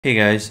Hey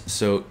guys,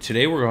 so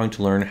today we're going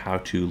to learn how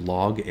to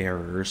log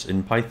errors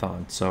in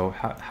Python. So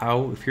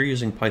if you're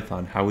using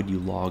Python, how would you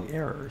log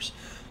errors?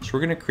 So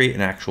we're going to create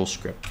an actual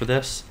script for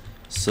this.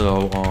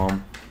 So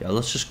yeah,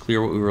 let's just clear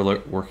what we were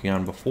working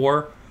on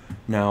before.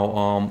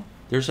 Now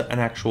there's an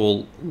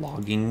actual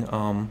logging,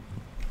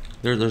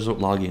 there's a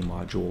logging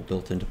module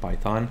built into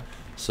Python.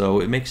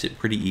 So it makes it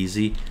pretty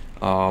easy.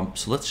 So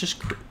let's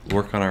just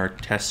work on our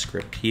test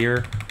script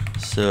here.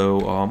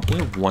 So we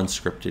have one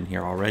script in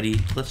here already.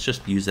 Let's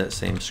just use that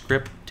same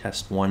script,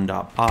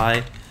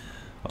 test1.py.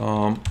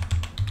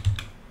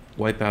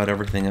 Wipe out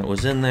everything that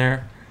was in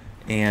there,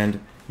 and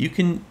you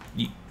can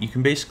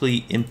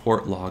basically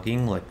import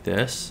logging like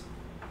this.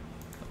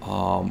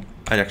 I'd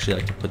actually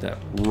like to put that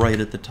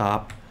right at the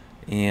top,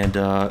 and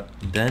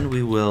then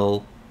we're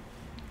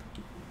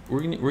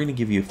gonna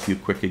give you a few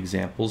quick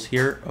examples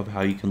here of how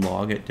you can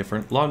log at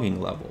different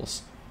logging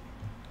levels.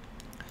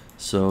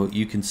 So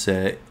you can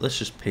say, let's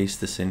just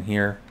paste this in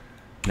here.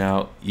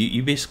 Now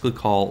you basically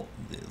call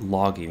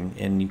logging,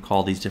 and you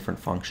call these different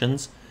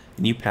functions,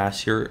 and you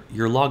pass your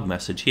log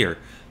message here.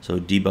 So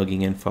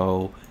debugging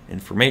info,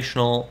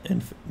 informational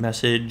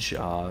message,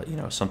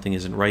 something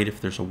isn't right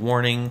if there's a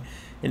warning,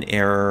 an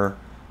error,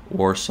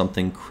 or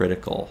something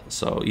critical.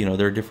 So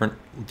there are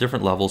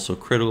different levels. So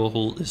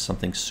critical is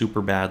something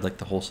super bad, like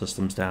the whole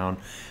system's down.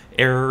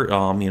 Error,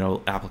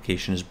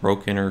 application is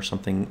broken or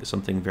something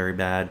very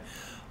bad.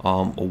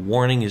 A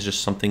warning is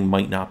just something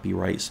might not be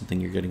right,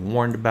 something you're getting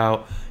warned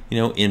about.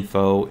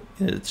 Info,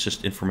 it's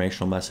just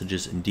informational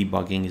messages, and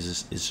debugging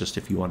is just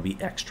if you want to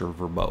be extra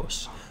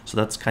verbose. So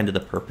that's kind of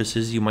the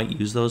purposes you might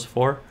use those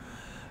for.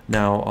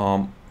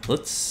 Now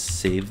let's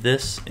save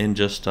this and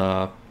just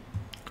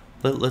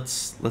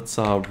let's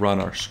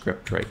run our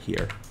script right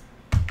here.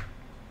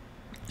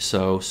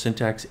 So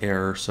syntax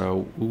error.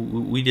 So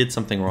we did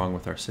something wrong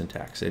with our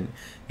syntax, and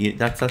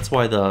that's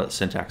why the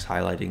syntax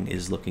highlighting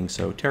is looking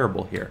so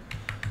terrible here.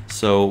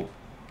 So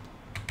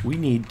we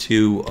need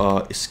to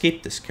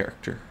escape this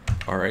character.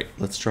 All right,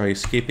 let's try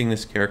escaping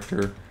this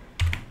character.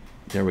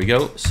 There we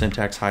go.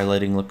 Syntax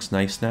highlighting looks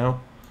nice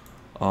now.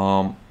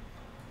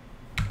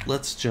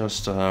 Let's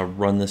just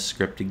run this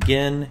script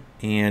again,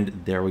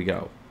 and there we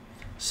go.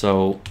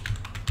 So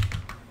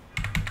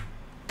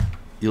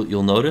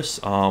you'll notice,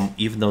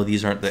 even though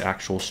these aren't the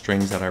actual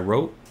strings that I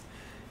wrote,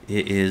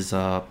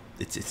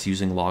 it's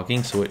using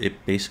logging, so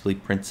it basically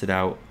prints it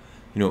out.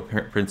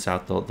 It prints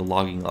out the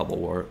logging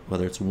level, or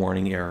whether it's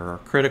warning, error, or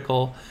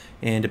critical.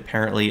 And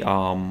apparently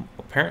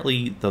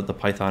the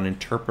Python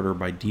interpreter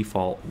by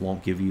default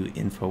won't give you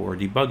info or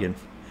debugging.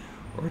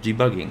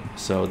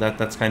 So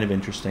that's kind of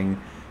interesting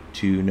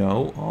to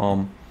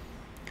know.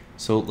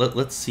 So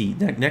let's see.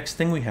 Next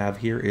thing we have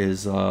here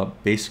is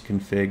basic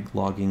config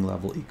logging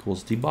level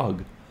equals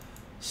debug.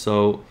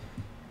 So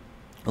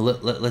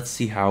let's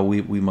see how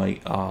we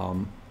might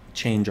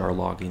change our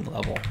logging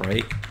level,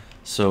 right?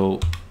 So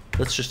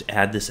let's just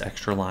add this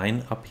extra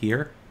line up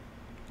here.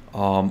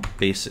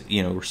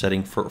 We're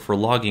setting for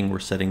logging, we're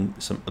setting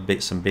some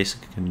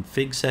basic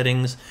config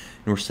settings,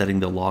 and we're setting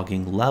the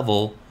logging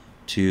level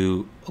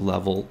to a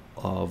level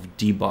of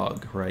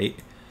debug, right?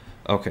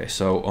 Okay,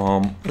 so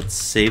let's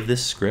save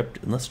this script,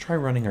 and let's try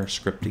running our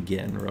script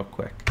again real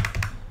quick.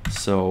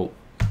 So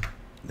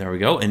there we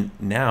go, and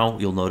now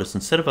you'll notice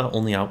instead of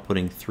only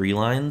outputting 3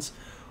 lines,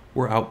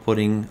 we're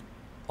outputting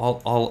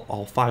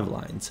all 5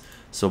 lines.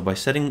 So by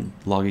setting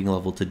logging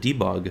level to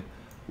debug,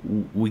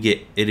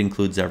 it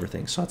includes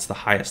everything. So that's the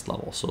highest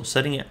level. So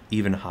setting it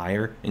even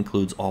higher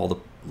includes all the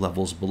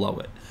levels below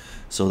it.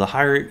 So the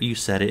higher you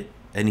set it,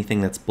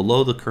 anything that's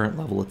below the current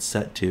level it's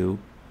set to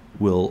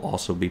will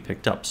also be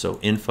picked up. So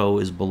info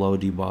is below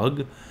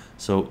debug.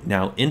 So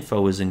now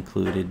info is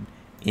included,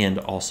 and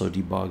also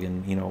debug,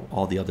 and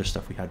all the other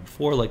stuff we had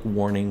before, like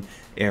warning,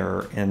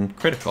 error, and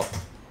critical.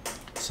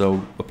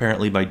 So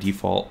apparently by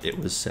default it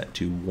was set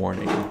to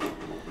warning.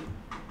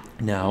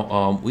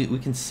 Now we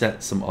can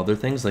set some other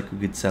things, like we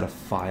could set a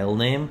file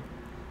name.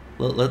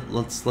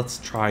 Let's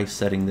try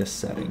setting this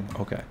setting.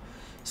 Okay,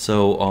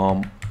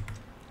 so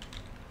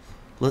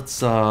let's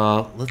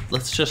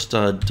just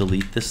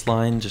delete this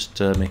line just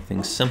to make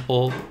things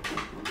simple.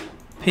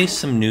 Paste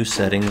some new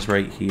settings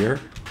right here.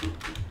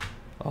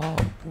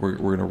 We're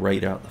gonna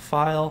write out the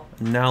file.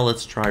 Now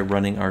let's try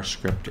running our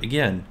script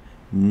again.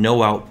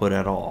 No output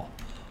at all.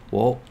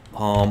 Well,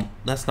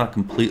 that's not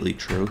completely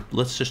true.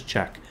 Let's just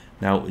check.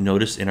 Now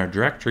notice in our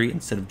directory,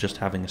 instead of just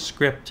having a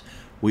script,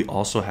 we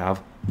also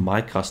have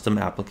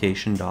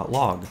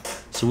mycustomapplication.log.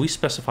 So we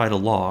specified a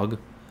log.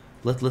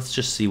 Let's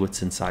just see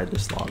what's inside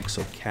this log.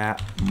 So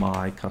cat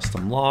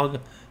mycustomlog.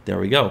 There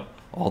we go.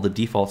 All the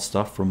default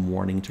stuff from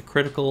warning to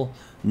critical,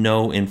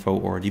 no info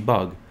or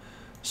debug.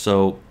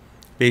 So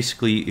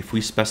basically, if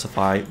we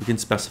can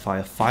specify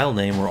a file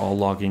name where all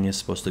logging is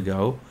supposed to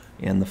go,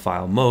 and the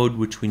file mode,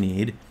 which we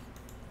need.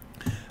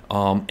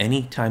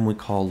 Anytime we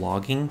call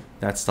logging,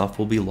 that stuff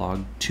will be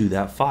logged to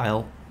that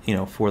file,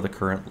 for the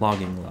current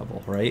logging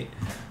level, right?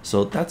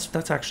 So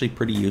that's actually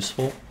pretty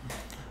useful.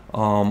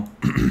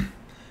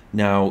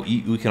 Now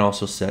we can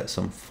also set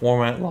some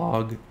format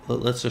log.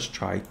 Let's just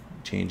try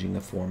changing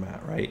the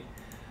format, right?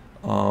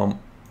 And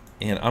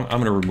I'm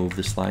going to remove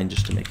this line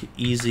just to make it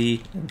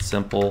easy and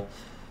simple,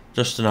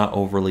 just to not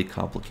overly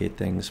complicate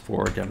things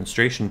for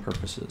demonstration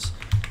purposes.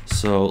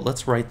 So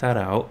let's write that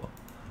out.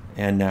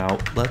 And now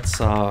let's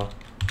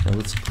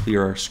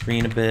clear our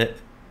screen a bit,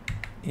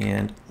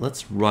 and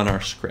let's run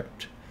our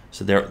script.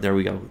 So there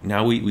we go.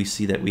 Now we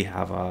see that we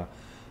have a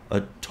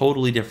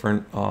totally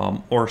different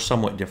or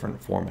somewhat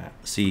different format.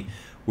 See,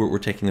 we're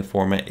taking the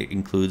format. It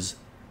includes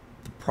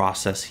the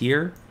process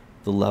here,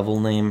 the level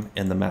name,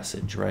 and the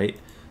message, right?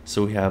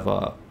 So we have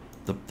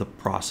the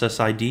process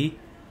ID,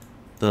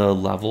 the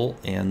level,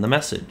 and the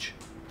message.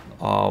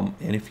 And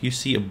if you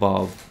see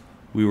above,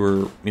 we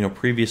were,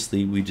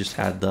 previously we just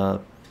had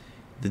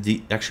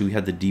actually we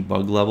had the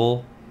debug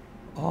level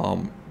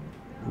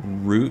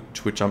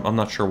root, which I'm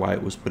not sure why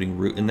it was putting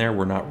root in there.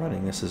 We're not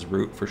running this as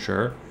root for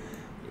sure.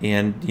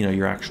 And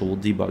your actual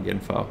debug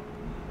info.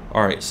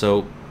 All right,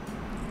 so,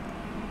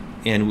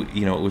 and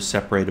it was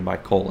separated by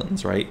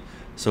colons, right?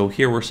 So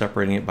here we're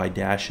separating it by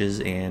dashes,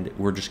 and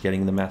we're just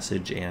getting the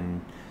message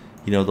and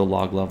the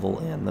log level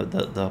and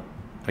the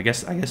I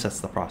guess that's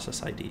the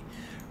process ID,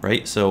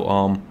 right?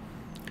 So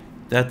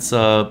that's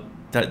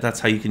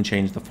how you can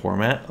change the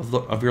format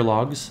of your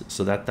logs.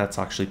 So that's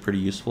actually pretty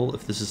useful.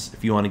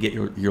 If you want to get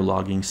your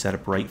logging set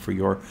up right for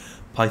your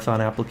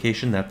Python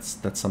application, that's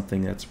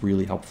something that's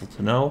really helpful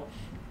to know.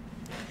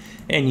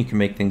 And you can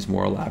make things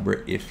more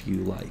elaborate if you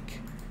like.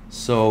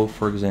 So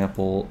for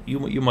example,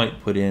 you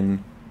might put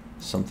in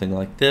something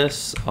like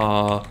this.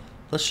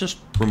 Let's just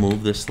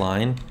remove this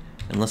line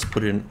and let's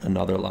put in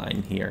another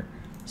line here.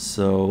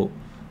 So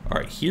all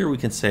right, here we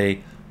can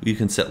say you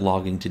can set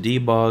logging to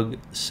debug,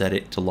 set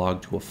it to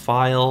log to a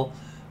file.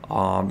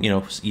 You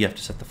have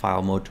to set the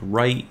file mode to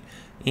write.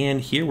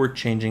 And here we're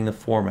changing the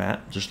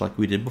format just like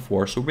we did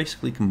before. So we're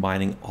basically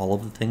combining all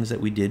of the things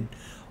that we did,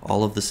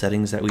 all of the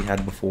settings that we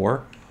had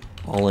before,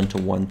 all into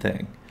one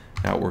thing.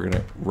 Now we're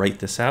gonna write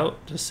this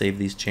out to save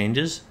these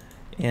changes.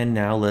 And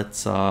now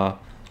let's,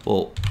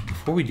 well,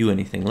 before we do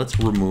anything, let's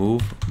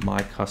remove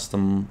my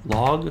custom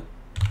log.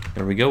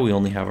 There we go, we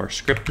only have our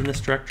script in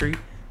this directory.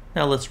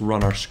 Now let's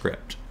run our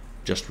script.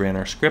 Just ran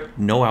our script,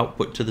 no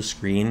output to the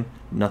screen,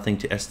 nothing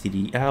to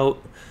std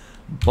out,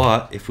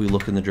 but if we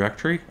look in the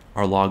directory,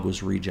 our log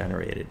was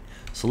regenerated.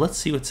 So let's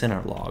see what's in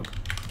our log.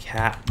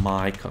 Cat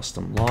my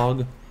custom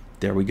log.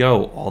 There we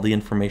go, all the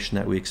information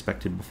that we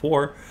expected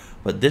before,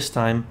 but this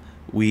time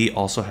we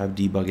also have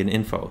debug and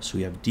info. So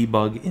we have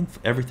debug,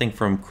 everything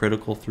from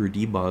critical through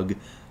debug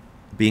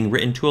being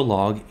written to a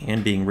log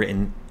and being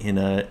written in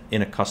a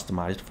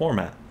customized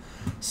format.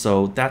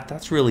 So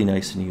that's really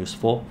nice and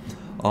useful.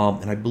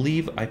 And I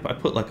believe I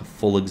put like a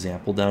full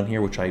example down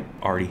here, which I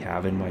already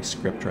have in my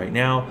script right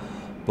now.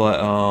 But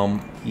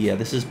yeah,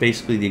 this is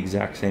basically the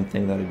exact same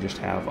thing that I just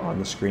have on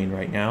the screen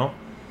right now.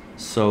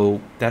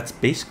 So that's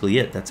basically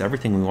it. That's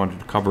everything we wanted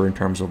to cover in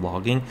terms of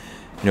logging.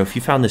 If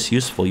you found this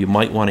useful, you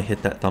might want to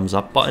hit that thumbs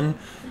up button.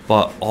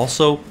 But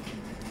also,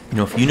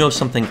 if you know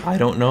something I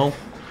don't know,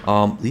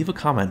 leave a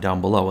comment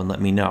down below and let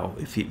me know.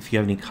 If you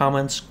have any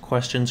comments,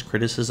 questions,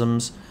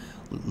 criticisms,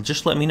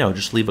 just let me know.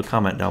 Just leave a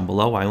comment down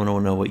below. I want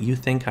to know what you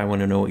think. I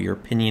want to know what your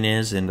opinion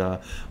is and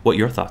what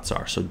your thoughts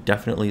are. So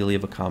definitely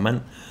leave a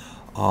comment.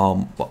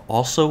 But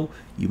also,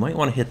 you might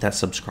want to hit that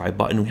subscribe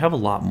button. We have a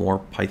lot more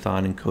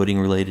Python and coding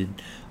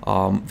related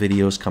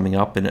videos coming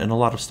up, and a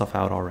lot of stuff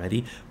out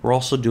already. We're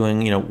also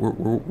doing,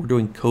 we're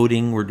doing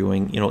coding. We're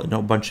doing, in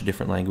a bunch of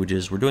different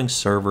languages. We're doing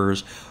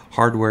servers,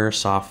 hardware,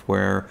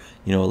 software,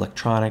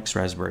 electronics,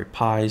 Raspberry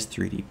Pis,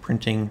 3D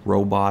printing,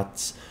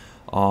 robots.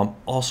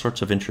 All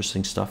sorts of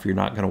interesting stuff you're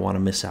not going to want to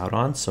miss out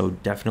on. So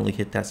definitely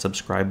hit that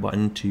subscribe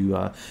button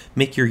to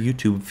make your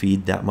YouTube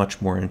feed that much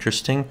more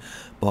interesting.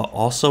 But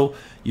also,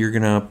 you're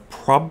going to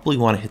probably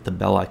want to hit the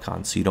bell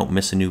icon so you don't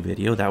miss a new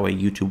video. That way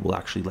YouTube will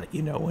actually let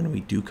you know when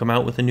we do come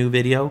out with a new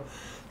video.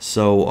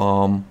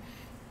 So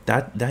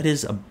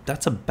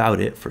that's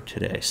about it for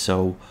today.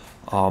 So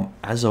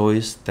as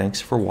always, thanks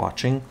for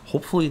watching.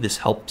 Hopefully this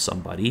helped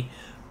somebody.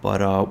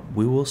 But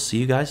we will see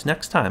you guys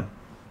next time.